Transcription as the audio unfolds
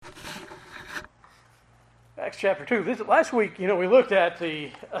Acts chapter 2. Last week, we looked at the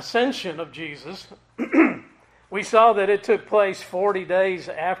ascension of Jesus. We saw that it took place 40 days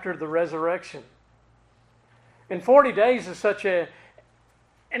after the resurrection. And 40 days is such an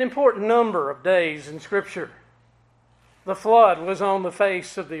important number of days in Scripture. The flood was on the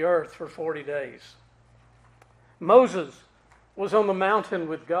face of the earth for 40 days. Moses was on the mountain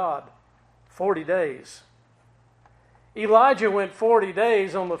with God 40 days. Elijah went 40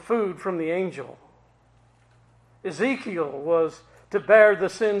 days on the food from the angel. Ezekiel was to bear the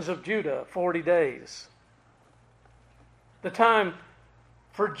sins of Judah 40 days. The time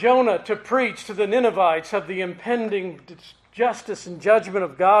for Jonah to preach to the Ninevites of the impending justice and judgment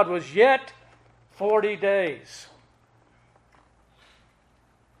of God was yet 40 days.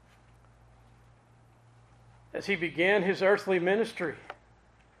 As he began his earthly ministry,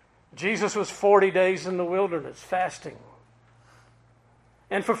 Jesus was 40 days in the wilderness fasting.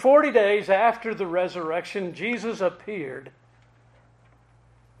 And for 40 days after the resurrection, Jesus appeared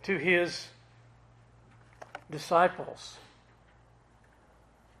to his disciples.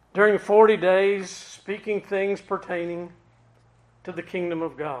 During 40 days, speaking things pertaining to the kingdom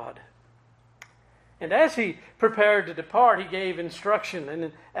of God. And as he prepared to depart, he gave instruction. And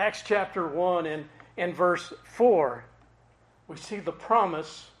in Acts chapter 1 and verse 4, we see the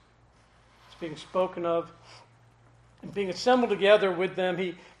promise that's being spoken of. And being assembled together with them,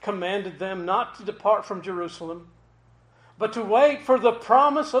 he commanded them not to depart from Jerusalem, but to wait for the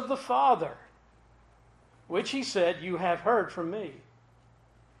promise of the Father, which he said, "You have heard from me.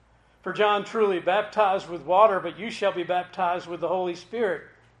 For John truly baptized with water, but you shall be baptized with the Holy Spirit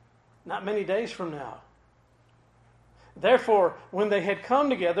not many days from now." Therefore, when they had come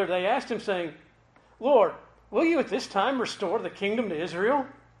together, they asked him, saying, "Lord, will you at this time restore the kingdom to Israel?"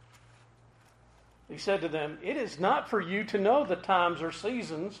 He said to them, "It is not for you to know the times or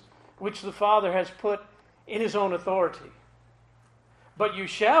seasons which the Father has put in his own authority. But you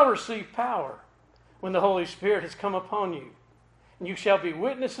shall receive power when the Holy Spirit has come upon you. And you shall be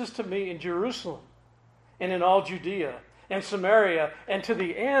witnesses to me in Jerusalem and in all Judea and Samaria and to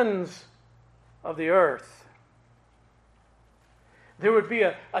the ends of the earth." There would be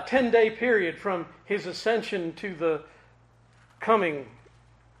a 10-day period from his ascension to the coming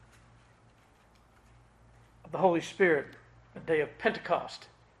the Holy Spirit, a day of Pentecost.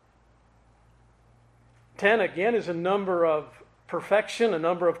 10, again, is a number of perfection, a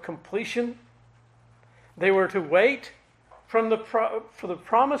number of completion. They were to wait for the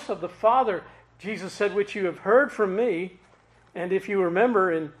promise of the Father, Jesus said, "which you have heard from me." And if you remember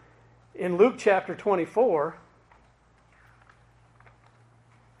in Luke chapter 24,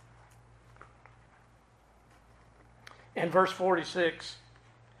 and verse 46,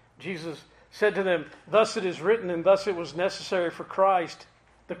 Jesus said to them, "Thus it is written, and thus it was necessary for Christ,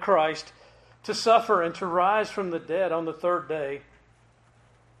 the Christ, to suffer and to rise from the dead on the third day,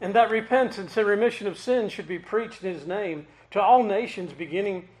 and that repentance and remission of sins should be preached in his name to all nations,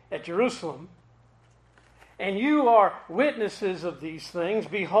 beginning at Jerusalem. And you are witnesses of these things.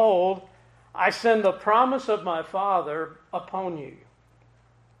 Behold, I send the promise of my Father upon you.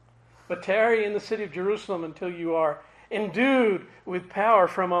 But tarry in the city of Jerusalem until you are endued with power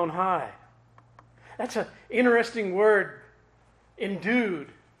from on high." That's an interesting word,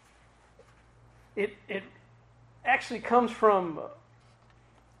 endued. It actually comes from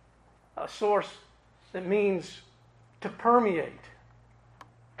a source that means to permeate.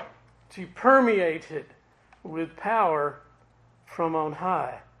 To permeate it with power from on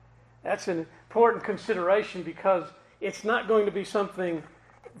high. That's an important consideration because it's not going to be something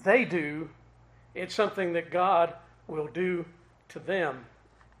they do. It's something that God will do to them.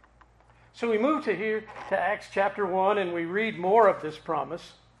 So we move to Acts chapter 1, and we read more of this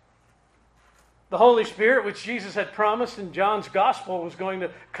promise. The Holy Spirit, which Jesus had promised in John's Gospel, was going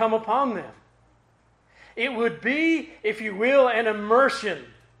to come upon them. It would be, if you will, an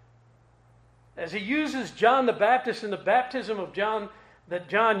immersion. As he uses John the Baptist in the baptism of John that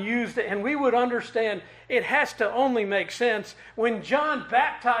John used, and we would understand it has to only make sense when John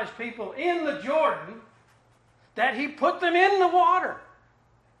baptized people in the Jordan, that he put them in the water.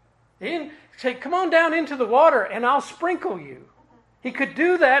 He didn't say, "Come on down into the water and I'll sprinkle you." He could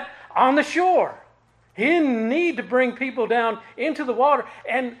do that on the shore. He didn't need to bring people down into the water.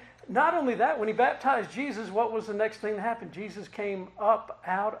 And not only that, when he baptized Jesus, what was the next thing that happened? Jesus came up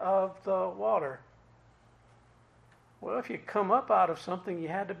out of the water. Well, if you come up out of something, you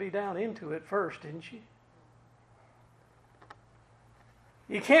had to be down into it first, didn't you?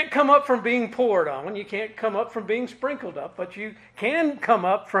 You can't come up from being poured on. You can't come up from being sprinkled up, but you can come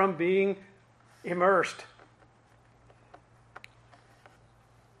up from being immersed.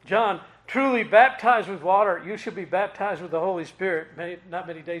 John truly baptized with water, you shall be baptized with the Holy Spirit not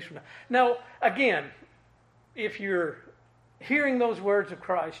many days from now. Now, again, if you're hearing those words of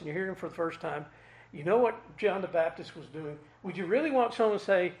Christ and you're hearing them for the first time, you know what John the Baptist was doing. Would you really want someone to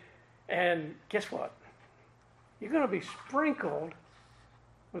say, and guess what? You're going to be sprinkled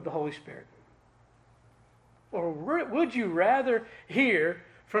with the Holy Spirit? Or would you rather hear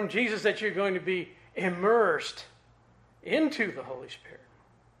from Jesus that you're going to be immersed into the Holy Spirit?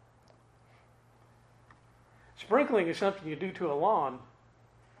 Sprinkling is something you do to a lawn.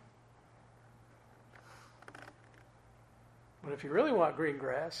 But if you really want green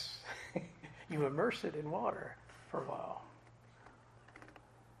grass, you immerse it in water for a while.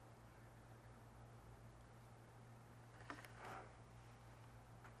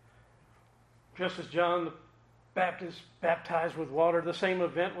 Just as John the Baptist baptized with water, the same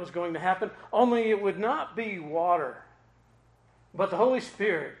event was going to happen, only it would not be water, but the Holy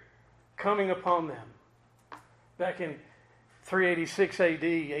Spirit coming upon them. Back in 386 AD,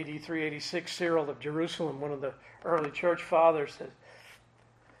 AD 386, Cyril of Jerusalem, one of the early church fathers, said,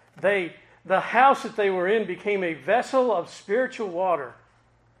 the house that they were in became a vessel of spiritual water.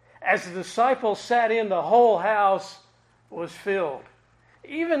 As the disciples sat in, the whole house was filled.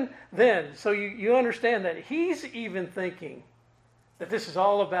 Even then, so you understand that he's even thinking that this is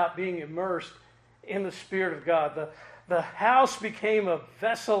all about being immersed in the Spirit of God. The house became a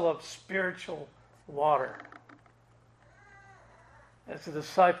vessel of spiritual water. As the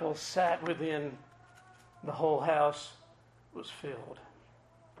disciples sat within, the whole house was filled.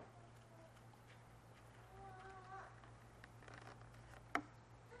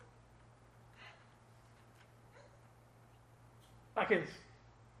 I can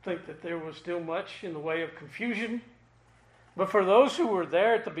think that there was still much in the way of confusion, but for those who were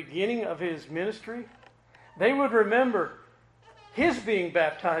there at the beginning of his ministry, they would remember his being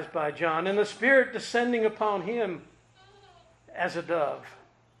baptized by John and the Spirit descending upon him as a dove.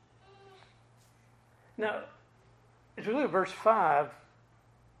 Now, as we look at verse 5,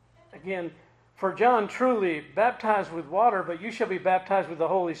 again, for John truly baptized with water, but you shall be baptized with the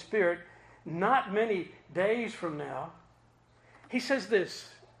Holy Spirit not many days from now. He says this.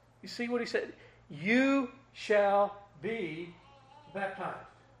 You see what he said? You shall be baptized.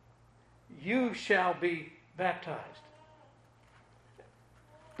 You shall be baptized.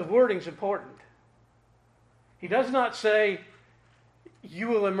 The wording's important. He does not say, you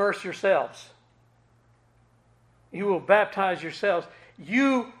will immerse yourselves. You will baptize yourselves.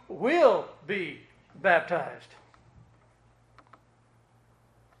 You will be baptized.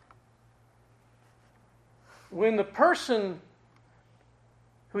 When the person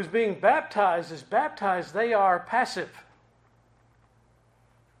who's being baptized is baptized, they are passive.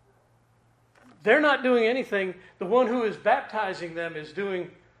 They're not doing anything. The one who is baptizing them is doing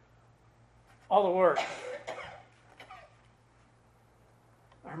all the work.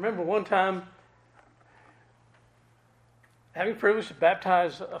 I remember one time having the privilege to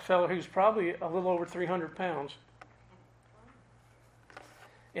baptize a fellow who's probably a little over 300 pounds.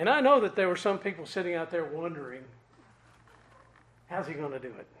 And I know that there were some people sitting out there wondering, how's he going to do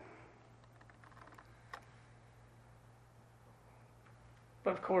it?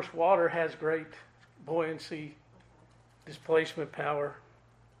 But of course, water has great buoyancy, displacement power.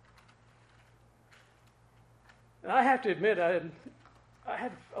 And I have to admit, I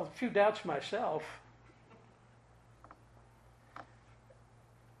had a few doubts myself.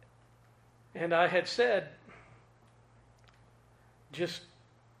 And I had said, just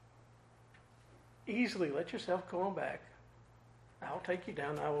easily let yourself go on back. I'll take you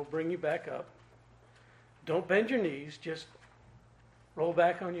down. I will bring you back up. Don't bend your knees. Just roll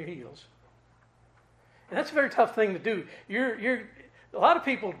back on your heels. And that's a very tough thing to do. A lot of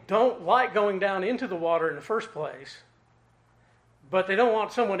people don't like going down into the water in the first place, but they don't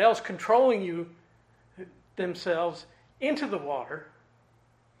want someone else controlling you themselves into the water.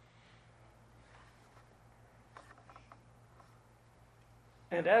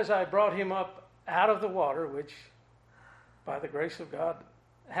 And as I brought him up out of the water, which by the grace of God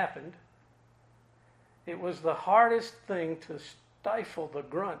happened, it was the hardest thing to stifle the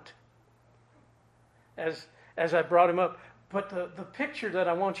grunt as I brought him up. But the picture that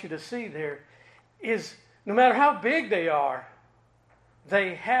I want you to see there is, no matter how big they are,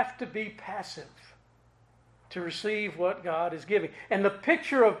 they have to be passive to receive what God is giving. And the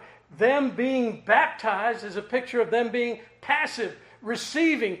picture of them being baptized is a picture of them being passive,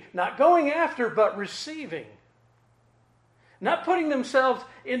 receiving, not going after, but receiving. Not putting themselves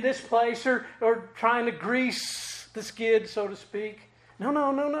in this place or trying to grease the skid, so to speak.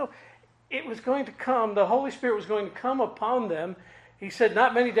 No. It was going to come, the Holy Spirit was going to come upon them. He said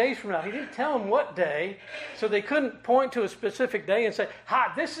not many days from now. He didn't tell them what day, so they couldn't point to a specific day and say,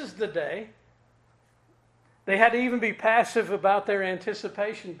 this is the day. They had to even be passive about their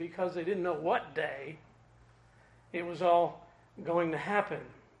anticipation because they didn't know what day it was all going to happen.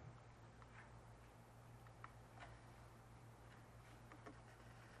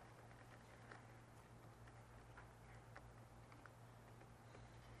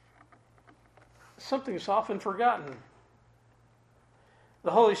 Something that's often forgotten. The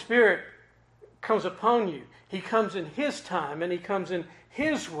Holy Spirit comes upon you. He comes in His time and He comes in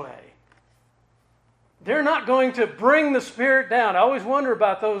His way. They're not going to bring the Spirit down. I always wonder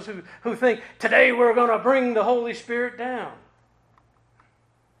about those who think, today we're going to bring the Holy Spirit down.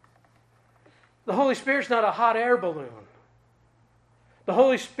 The Holy Spirit's not a hot air balloon. The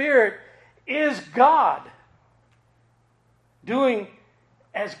Holy Spirit is God, doing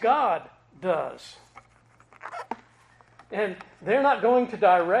as God does. And they're not going to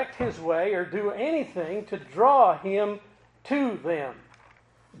direct His way or do anything to draw Him to them.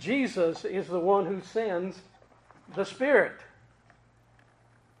 Jesus is the one who sends the Spirit.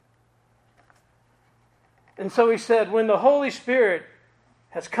 And so He said, when the Holy Spirit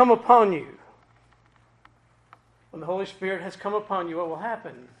has come upon you, when the Holy Spirit has come upon you, what will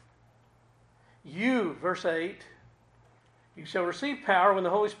happen? You, verse 8, you shall receive power when the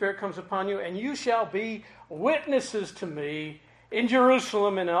Holy Spirit comes upon you, and you shall be witnesses to me in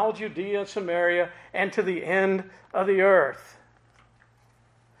Jerusalem and all Judea and Samaria and to the end of the earth.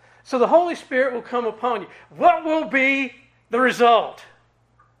 So the Holy Spirit will come upon you. What will be the result?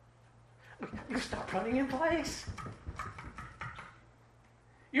 You start running in place.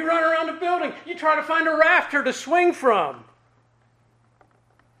 You run around the building. You try to find a rafter to swing from.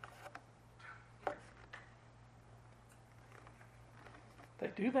 They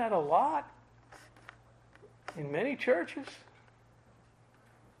do that a lot in many churches.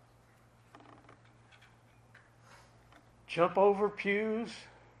 Jump over pews.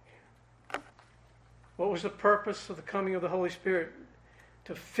 What was the purpose of the coming of the Holy Spirit?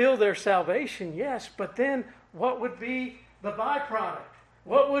 To fill their salvation, yes, but then what would be the byproduct?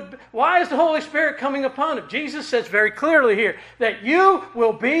 Why is the Holy Spirit coming upon them? Jesus says very clearly here that you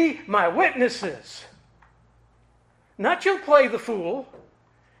will be my witnesses. Not you'll play the fool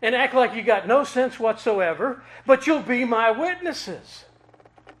and act like you got no sense whatsoever, but you'll be my witnesses.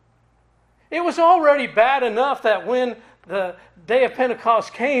 It was already bad enough that when the day of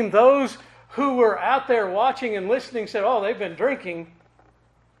Pentecost came, those who were out there watching and listening said, they've been drinking.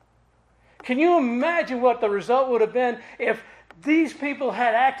 Can you imagine what the result would have been if these people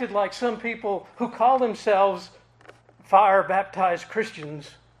had acted like some people who call themselves fire-baptized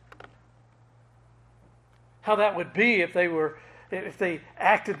Christians? How that would be if they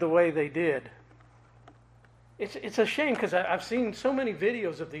acted the way they did. It's a shame because I've seen so many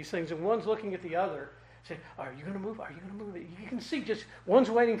videos of these things, and one's looking at the other, saying, "Are you going to move? Are you going to move?" You can see just one's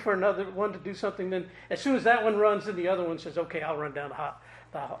waiting for another one to do something. Then, as soon as that one runs, then the other one says, "Okay, I'll run down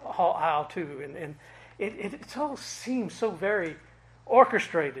the aisle too." And it all seems so very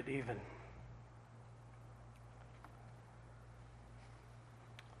orchestrated, even.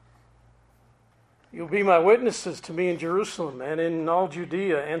 You'll be my witnesses to me in Jerusalem and in all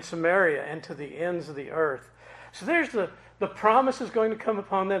Judea and Samaria and to the ends of the earth. So there's the promise is going to come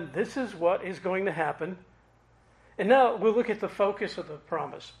upon them. This is what is going to happen. And now we'll look at the focus of the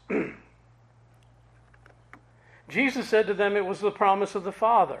promise. Jesus said to them it was the promise of the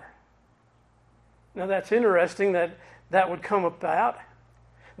Father. Now that's interesting that would come about.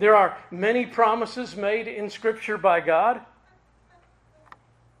 There are many promises made in Scripture by God.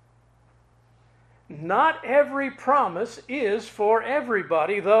 Not every promise is for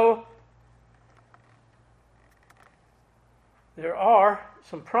everybody, though there are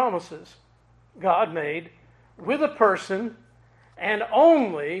some promises God made with a person and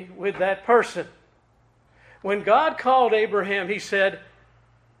only with that person. When God called Abraham, He said,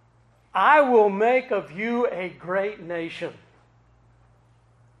 "I will make of you a great nation."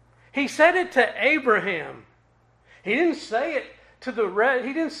 He said it to Abraham. He didn't say it He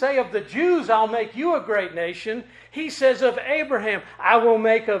didn't say of the Jews, "I'll make you a great nation." He says of Abraham, "I will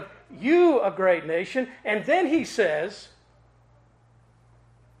make of you a great nation." And then He says,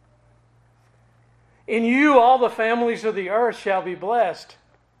 "In you all the families of the earth shall be blessed."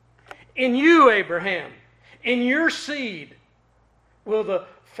 In you, Abraham, in your seed will the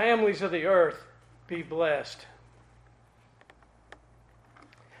families of the earth be blessed.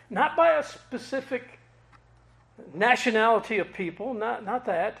 Not by a specific nationality of people, not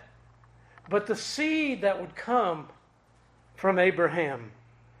that, but the seed that would come from Abraham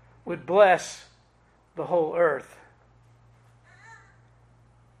would bless the whole earth.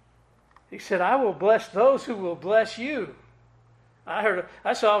 He said, I will bless those who will bless you.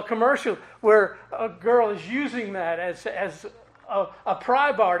 I saw a commercial where a girl is using that as a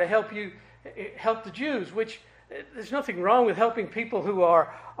pry bar to help the Jews, which there's nothing wrong with helping people who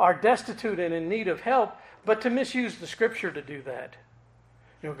are destitute and in need of help, but to misuse the Scripture to do that.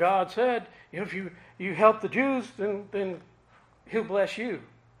 God said, if you help the Jews, then He'll bless you.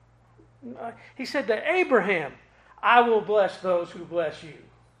 He said to Abraham, I will bless those who bless you.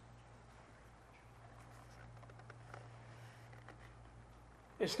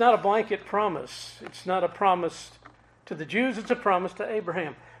 It's not a blanket promise. It's not a promise to the Jews. It's a promise to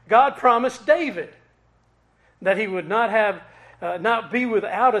Abraham. God promised David that he would not be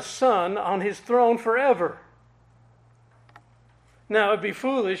without a son on his throne forever. Now, it would be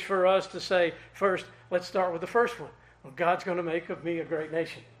foolish for us to say, first, let's start with the first one. Well, God's going to make of me a great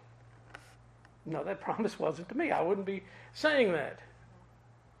nation. No, that promise wasn't to me. I wouldn't be saying that.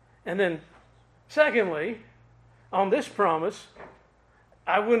 And then, secondly, on this promise,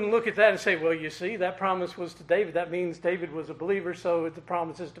 I wouldn't look at that and say, well, you see, that promise was to David. That means David was a believer, so the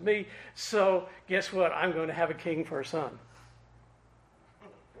promise is to me. So guess what? I'm going to have a king for a son.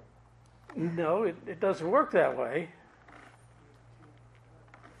 No, it doesn't work that way.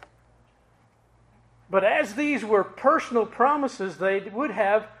 But as these were personal promises, they would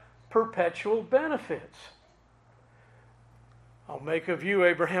have perpetual benefits. I'll make of you,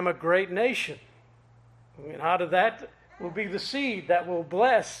 Abraham, a great nation. And out of that will be the seed that will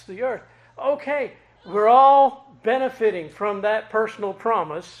bless the earth. Okay, we're all benefiting from that personal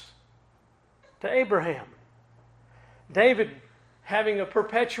promise to Abraham. David having a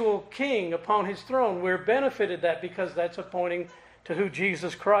perpetual king upon his throne, we're benefited that because that's pointing to who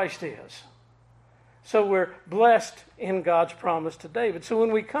Jesus Christ is. So we're blessed in God's promise to David. So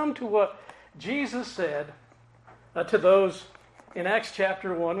when we come to what Jesus said to those in Acts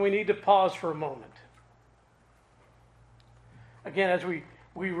chapter 1, we need to pause for a moment. Again, as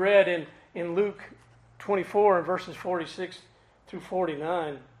we read in Luke 24 and verses 46 through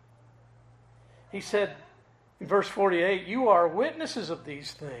 49, he said in verse 48, you are witnesses of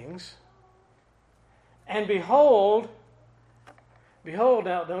these things, and behold,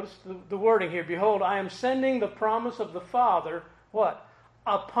 now notice the wording here, behold, I am sending the promise of the Father, what?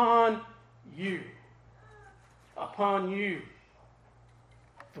 Upon you. Upon you.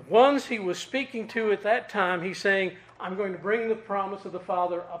 The ones he was speaking to at that time, he's saying, I'm going to bring the promise of the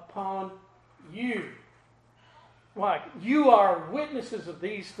Father upon you. Why? You are witnesses of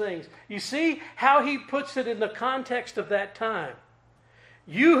these things. You see how he puts it in the context of that time.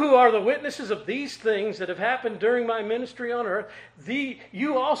 You who are the witnesses of these things that have happened during my ministry on earth,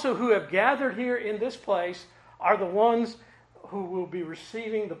 you also who have gathered here in this place are the ones who will be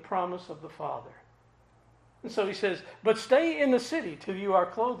receiving the promise of the Father. And so he says, but stay in the city till you are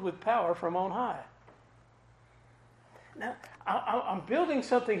clothed with power from on high. Now, I'm building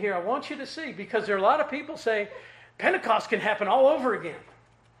something here I want you to see, because there are a lot of people saying Pentecost can happen all over again.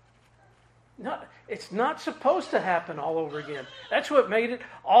 No, it's not supposed to happen all over again. That's what made it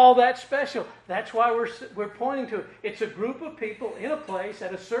all that special. That's why we're pointing to it. It's a group of people in a place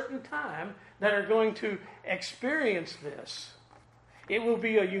at a certain time that are going to experience this. It will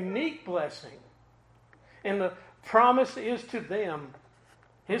be a unique blessing. And the promise is to them,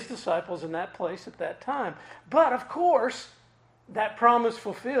 his disciples in that place at that time. But of course, that promise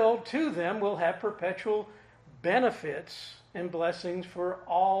fulfilled to them will have perpetual benefits and blessings for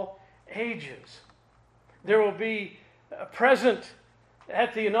all ages. There will be present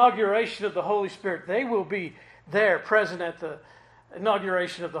at the inauguration of the Holy Spirit. They will be there present at the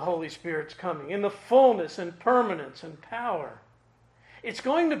inauguration of the Holy Spirit's coming in the fullness and permanence and power. It's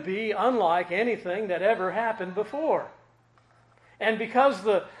going to be unlike anything that ever happened before. And because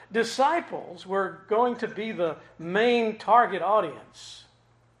the disciples were going to be the main target audience,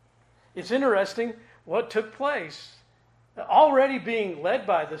 it's interesting what took place. Already being led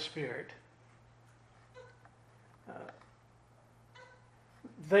by the Spirit,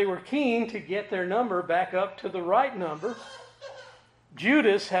 they were keen to get their number back up to the right number.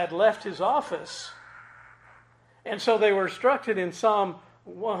 Judas had left his office, and so they were instructed in Psalm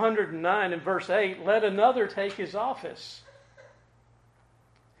 109 and verse 8, let another take his office.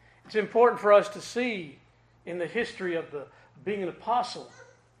 It's important for us to see in the history of being an apostle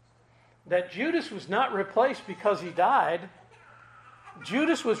that Judas was not replaced because he died.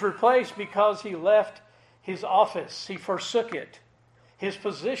 Judas was replaced because he left his office. He forsook it, his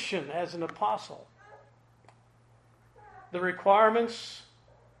position as an apostle. The requirements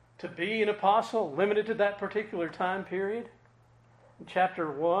to be an apostle limited to that particular time period. In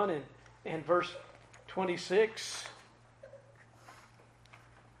chapter 1 and verse 26,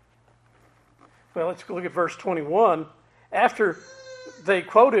 Well, let's look at verse 21. After they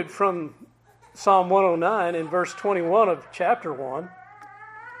quoted from Psalm 109 in verse 21 of chapter 1,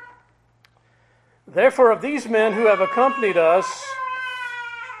 therefore of these men who have accompanied us,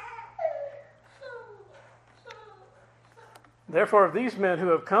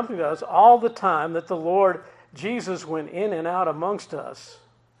 all the time that the Lord Jesus went in and out amongst us,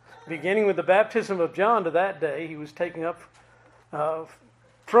 beginning with the baptism of John to that day he was taken up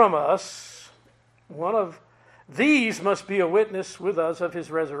from us, one of these must be a witness with us of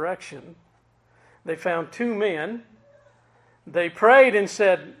his resurrection. They found two men. They prayed and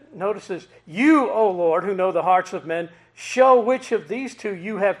said, notice this, you, O Lord, who know the hearts of men, show which of these two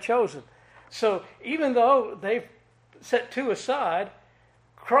you have chosen. So even though they've set two aside,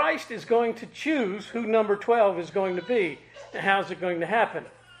 Christ is going to choose who number 12 is going to be. And how's it going to happen?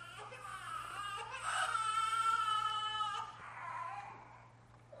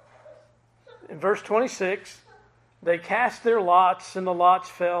 In verse 26, they cast their lots, and the lots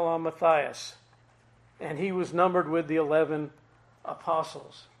fell on Matthias, and he was numbered with the 11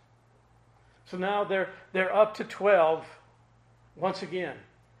 apostles. So now they're up to 12 once again.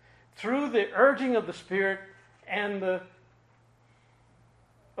 Through the urging of the Spirit and the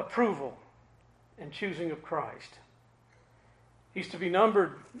approval and choosing of Christ. He's to be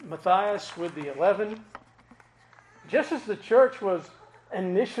numbered, Matthias, with the 11. Just as the church was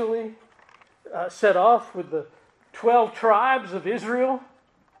initially set off with the 12 tribes of Israel,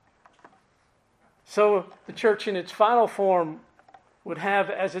 so the church in its final form would have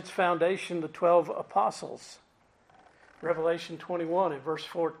as its foundation the 12 apostles. Revelation 21 and verse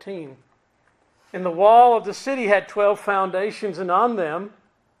 14. And the wall of the city had 12 foundations, and on them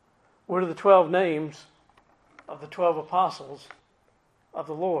were the 12 names of the 12 apostles of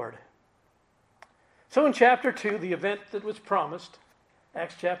the Lord. So in chapter 2, the event that was promised,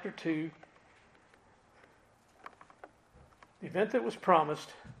 Acts chapter 2, the event that was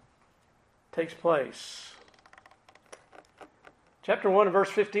promised takes place. Chapter 1 and verse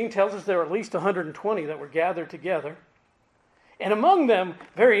 15 tells us there were at least 120 that were gathered together. And among them,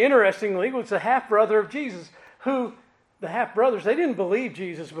 very interestingly, was the half-brother of Jesus, who, the half-brothers, they didn't believe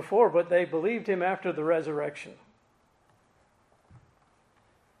Jesus before, but they believed him after the resurrection.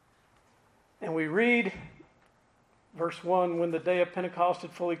 And we read, verse 1, when the day of Pentecost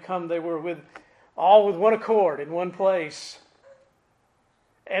had fully come, they were all with one accord in one place.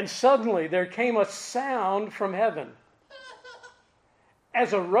 And suddenly there came a sound from heaven,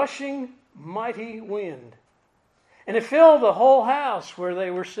 as a rushing mighty wind. And it filled the whole house where they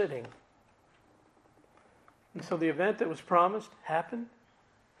were sitting. And so the event that was promised happened.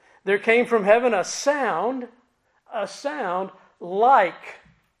 There came from heaven a sound like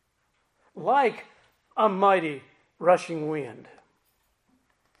a mighty rushing wind.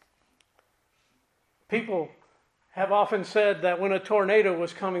 People have often said that when a tornado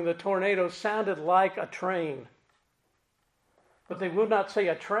was coming, the tornado sounded like a train. But they would not say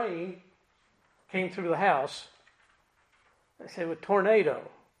a train came through the house. They say a tornado.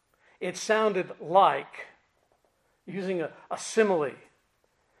 It sounded like, using a simile.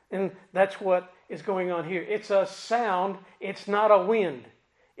 And that's what is going on here. It's a sound. It's not a wind.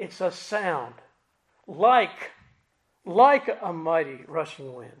 It's a sound. Like a mighty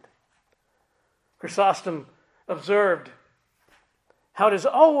rushing wind. Chrysostom observed how it is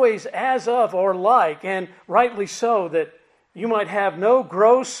always as of or like, and rightly so, that you might have no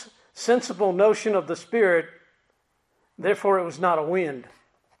gross, sensible notion of the Spirit, therefore it was not a wind.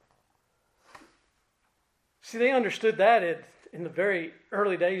 See, they understood that in the very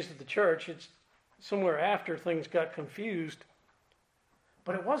early days of the church. It's somewhere after things got confused.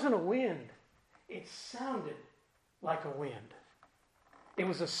 But it wasn't a wind. It sounded like a wind. It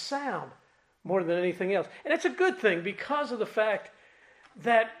was a sound more than anything else. And it's a good thing because of the fact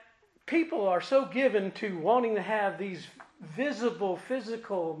that people are so given to wanting to have these visible,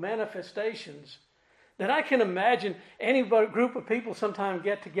 physical manifestations that I can imagine any group of people sometime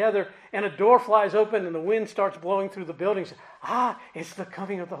get together and a door flies open and the wind starts blowing through the building. It's the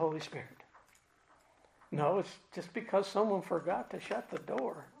coming of the Holy Spirit. No, it's just because someone forgot to shut the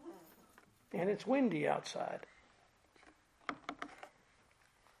door and it's windy outside.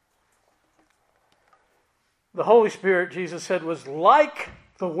 The Holy Spirit, Jesus said, was like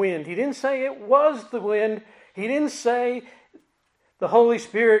the wind. He didn't say it was the wind. He didn't say the Holy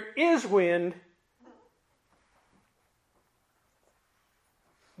Spirit is wind.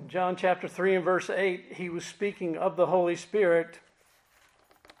 In John chapter 3 and verse 8, he was speaking of the Holy Spirit.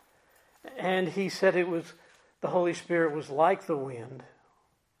 And he said the Holy Spirit was like the wind.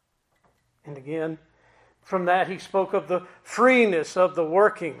 And again, from that he spoke of the freeness of the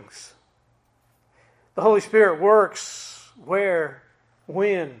workings The Holy Spirit works where,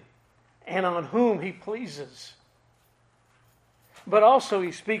 when, and on whom He pleases. But also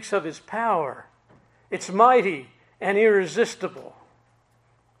He speaks of His power. It's mighty and irresistible.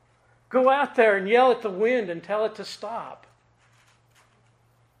 Go out there and yell at the wind and tell it to stop.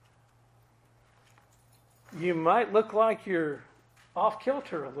 You might look like you're off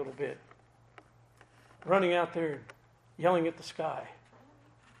kilter a little bit, running out there and yelling at the sky.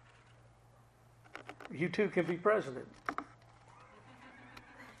 You too can be president.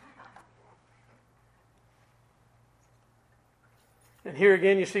 And here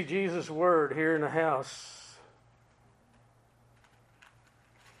again you see Jesus' word here in the house.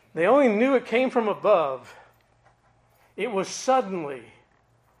 They only knew it came from above. It was suddenly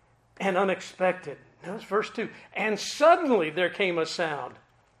and unexpected. Notice verse 2. And suddenly there came a sound.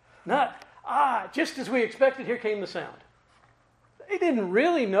 Not, just as we expected, here came the sound. They didn't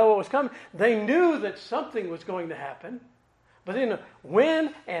really know what was coming. They knew that something was going to happen, but they didn't know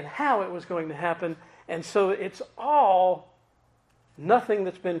when and how it was going to happen. And so it's all nothing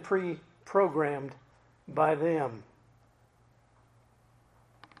that's been pre-programmed by them.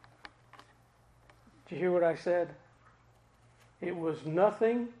 Did you hear what I said? It was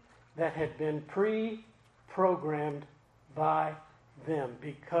nothing that had been pre-programmed by them,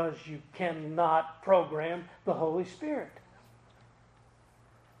 because you cannot program the Holy Spirit.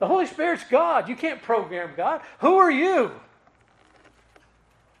 The Holy Spirit's God. You can't program God. Who are you?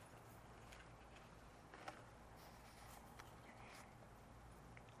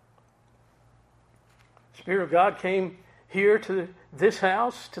 The Spirit of God came here to this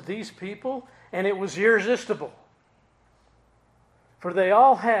house, to these people, and it was irresistible. For they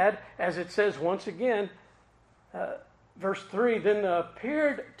all had, as it says once again, verse 3, then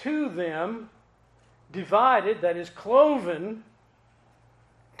appeared to them divided, that is cloven,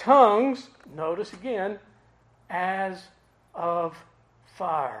 tongues, notice again, as of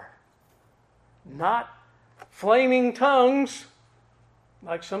fire. Not flaming tongues,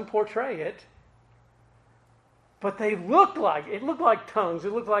 like some portray it, but it looked like tongues.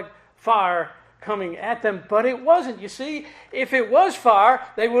 It looked like fire coming at them, but it wasn't. You see, if it was fire,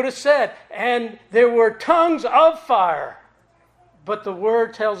 they would have said, and there were tongues of fire. But the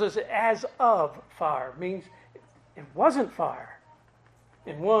word tells us as of fire. It means it wasn't fire.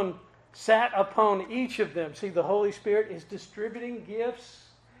 And one sat upon each of them. See, the Holy Spirit is distributing gifts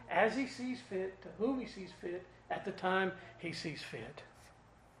as He sees fit, to whom He sees fit, at the time He sees fit.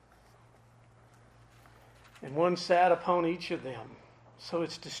 And one sat upon each of them. So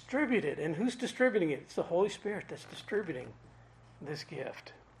it's distributed. And who's distributing it? It's the Holy Spirit that's distributing this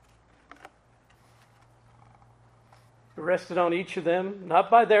gift. It rested on each of them,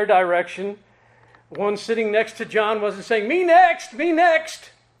 not by their direction. One sitting next to John wasn't saying, "Me next, me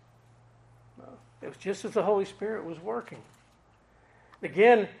next." No, it was just as the Holy Spirit was working.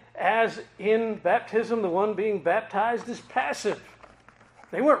 Again, as in baptism, the one being baptized is passive.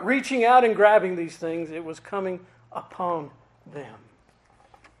 They weren't reaching out and grabbing these things. It was coming upon them.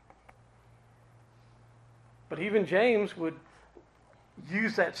 But even James would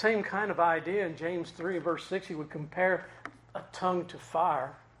use that same kind of idea in James 3, verse 6. He would compare a tongue to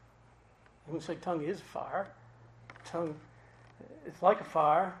fire. He wouldn't say tongue is fire. Tongue, it's like a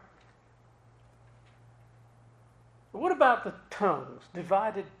fire. But what about the tongues?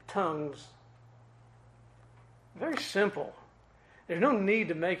 Divided tongues. Very simple. There's no need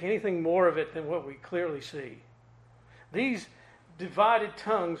to make anything more of it than what we clearly see. These divided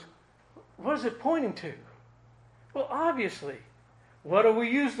tongues, what is it pointing to? Well, obviously, what do we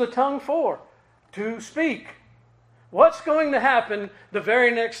use the tongue for? To speak. What's going to happen the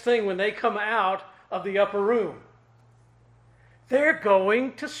very next thing when they come out of the upper room? They're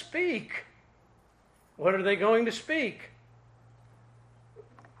going to speak. What are they going to speak?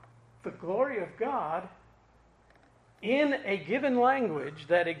 The glory of God in a given language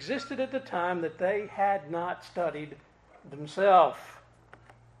that existed at the time that they had not studied themselves.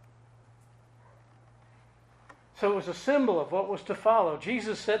 So it was a symbol of what was to follow.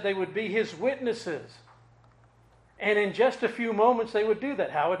 Jesus said they would be His witnesses. And in just a few moments they would do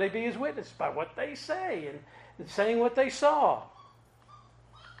that. How would they be His witnesses? By what they say and saying what they saw.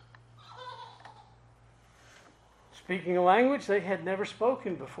 Speaking a language they had never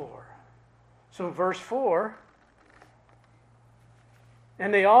spoken before. So in verse 4,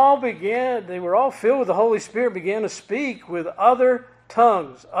 and they were all filled with the Holy Spirit, began to speak with other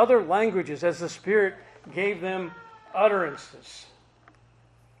tongues, other languages, as the Spirit gave them utterances.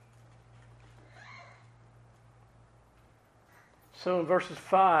 So in verses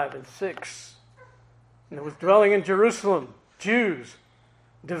 5 and 6, and there was dwelling in Jerusalem Jews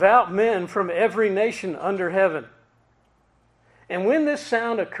devout men from every nation under heaven. And when this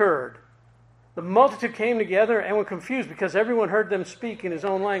sound occurred, the multitude came together and were confused because everyone heard them speak in his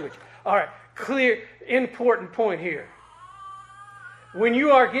own language. All right, clear, important point here. When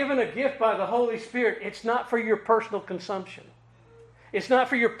you are given a gift by the Holy Spirit, it's not for your personal consumption. It's not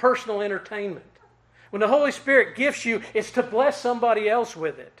for your personal entertainment. When the Holy Spirit gifts you, it's to bless somebody else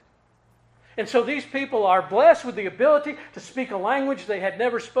with it. And so these people are blessed with the ability to speak a language they had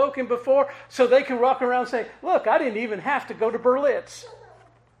never spoken before, so they can walk around saying, look, I didn't even have to go to Berlitz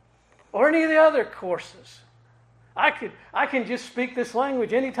or any of the other courses. I can just speak this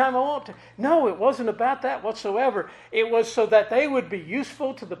language anytime I want to. No, it wasn't about that whatsoever. It was so that they would be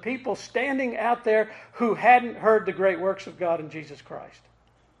useful to the people standing out there who hadn't heard the great works of God in Jesus Christ.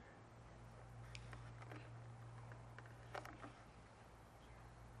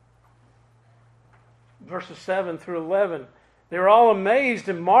 Verses 7 through 11, they were all amazed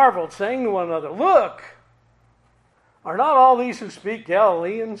and marveled, saying to one another, look, are not all these who speak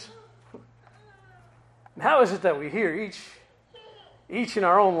Galileans? And how is it that we hear each in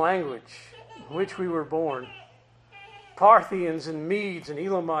our own language in which we were born? Parthians and Medes and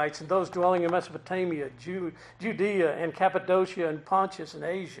Elamites and those dwelling in Mesopotamia, Judea and Cappadocia and Pontus and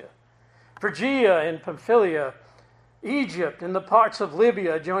Asia, Phrygia and Pamphylia, Egypt and the parts of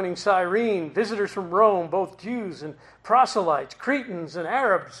Libya adjoining Cyrene, visitors from Rome, both Jews and proselytes, Cretans and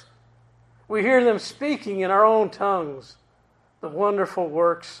Arabs. We hear them speaking in our own tongues the wonderful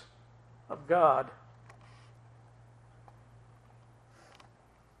works of God.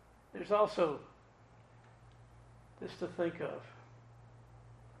 There's also this to think of.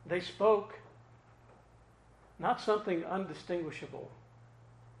 They spoke not something undistinguishable.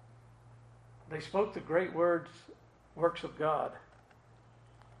 They spoke the great works of God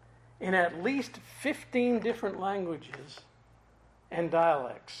in at least 15 different languages and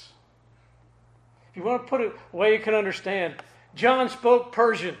dialects. If you want to put it a way you can understand, John spoke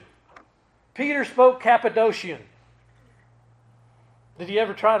Persian. Peter spoke Cappadocian. Did he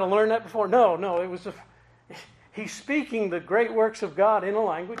ever try to learn that before? No. He's speaking the great works of God in a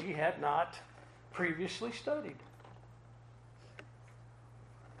language he had not previously studied.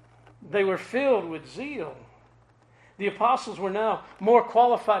 They were filled with zeal. The apostles were now more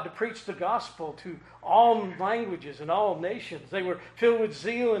qualified to preach the gospel to all languages and all nations. They were filled with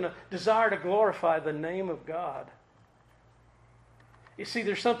zeal and a desire to glorify the name of God. You see,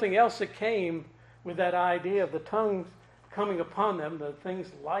 there's something else that came with that idea of the tongues coming upon them, the things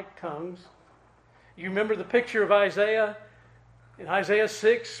like tongues. You remember the picture of Isaiah? In Isaiah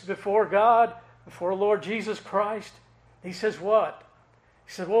 6, before God, before Lord Jesus Christ, he says what?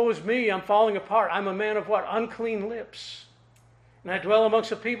 He said, woe is me, I'm falling apart. I'm a man of what? Unclean lips. And I dwell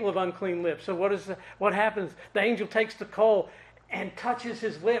amongst a people of unclean lips. So what happens? The angel takes the coal and touches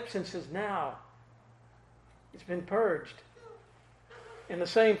his lips and says, now, it's been purged. And the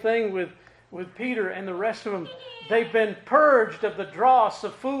same thing with Peter and the rest of them. They've been purged of the dross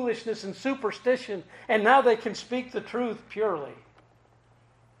of foolishness and superstition, and now they can speak the truth purely.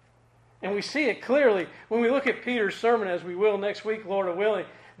 And we see it clearly when we look at Peter's sermon, as we will next week, Lord willing,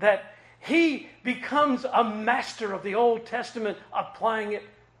 that he becomes a master of the Old Testament, applying it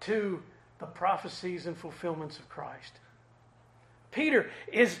to the prophecies and fulfillments of Christ. Peter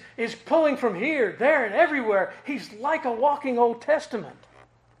is pulling from here, there, and everywhere. He's like a walking Old Testament.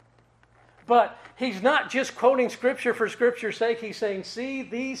 But he's not just quoting Scripture for Scripture's sake. He's saying, see,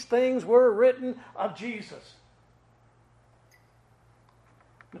 these things were written of Jesus.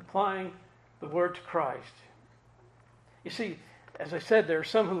 Applying the word to Christ. You see, as I said, there are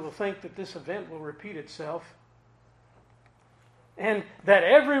some who will think that this event will repeat itself. And that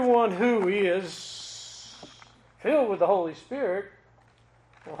everyone who is filled with the Holy Spirit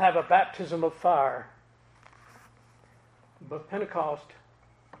will have a baptism of fire. But Pentecost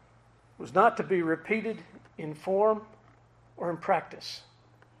was not to be repeated in form or in practice.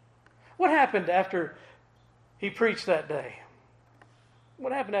 What happened after he preached that day?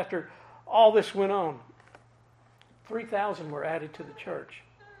 What happened after all this went on? 3,000 were added to the church.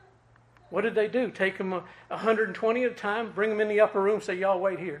 What did they do? Take them 120 at a time, bring them in the upper room, say, y'all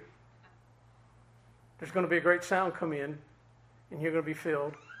wait here. There's going to be a great sound come in, and you're going to be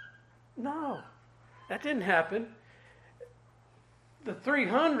filled. No, that didn't happen. The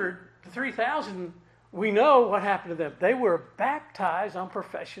 3,000, we know what happened to them. They were baptized on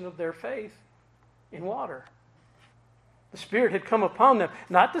profession of their faith in water. The Spirit had come upon them.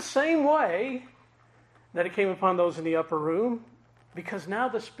 Not the same way that it came upon those in the upper room, because now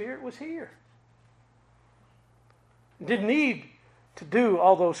the Spirit was here. Didn't need to do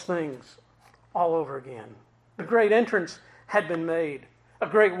all those things all over again. The great entrance had been made. A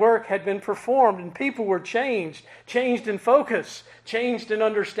great work had been performed, and people were changed. Changed in focus, changed in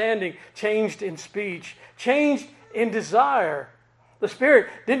understanding, changed in speech, changed in desire. The Spirit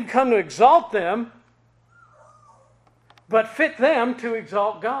didn't come to exalt them, but fit them to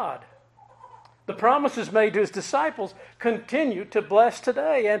exalt God. The promises made to His disciples continue to bless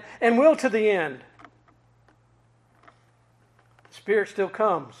today and will to the end. The Spirit still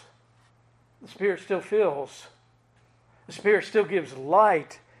comes. The Spirit still fills. The Spirit still gives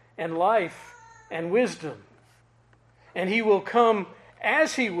light and life and wisdom. And He will come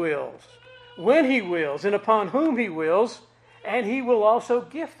as He wills, when He wills, and upon whom He wills, and He will also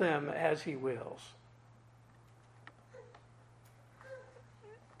gift them as He wills.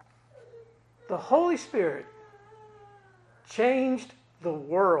 The Holy Spirit changed the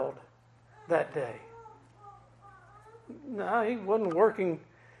world that day. No, He wasn't working.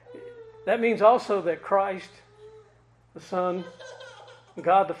 That means also that Christ, the Son,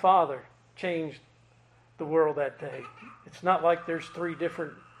 God the Father, changed the world that day. It's not like there's three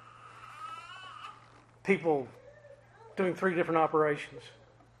different people doing three different operations.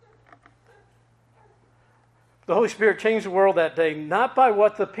 The Holy Spirit changed the world that day, not by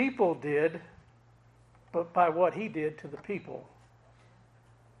what the people did, but by what He did to the people.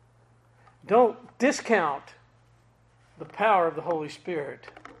 Don't discount the power of the Holy Spirit.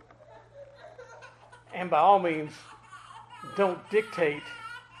 And by all means, don't dictate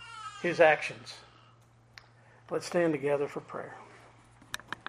His actions. Let's stand together for prayer.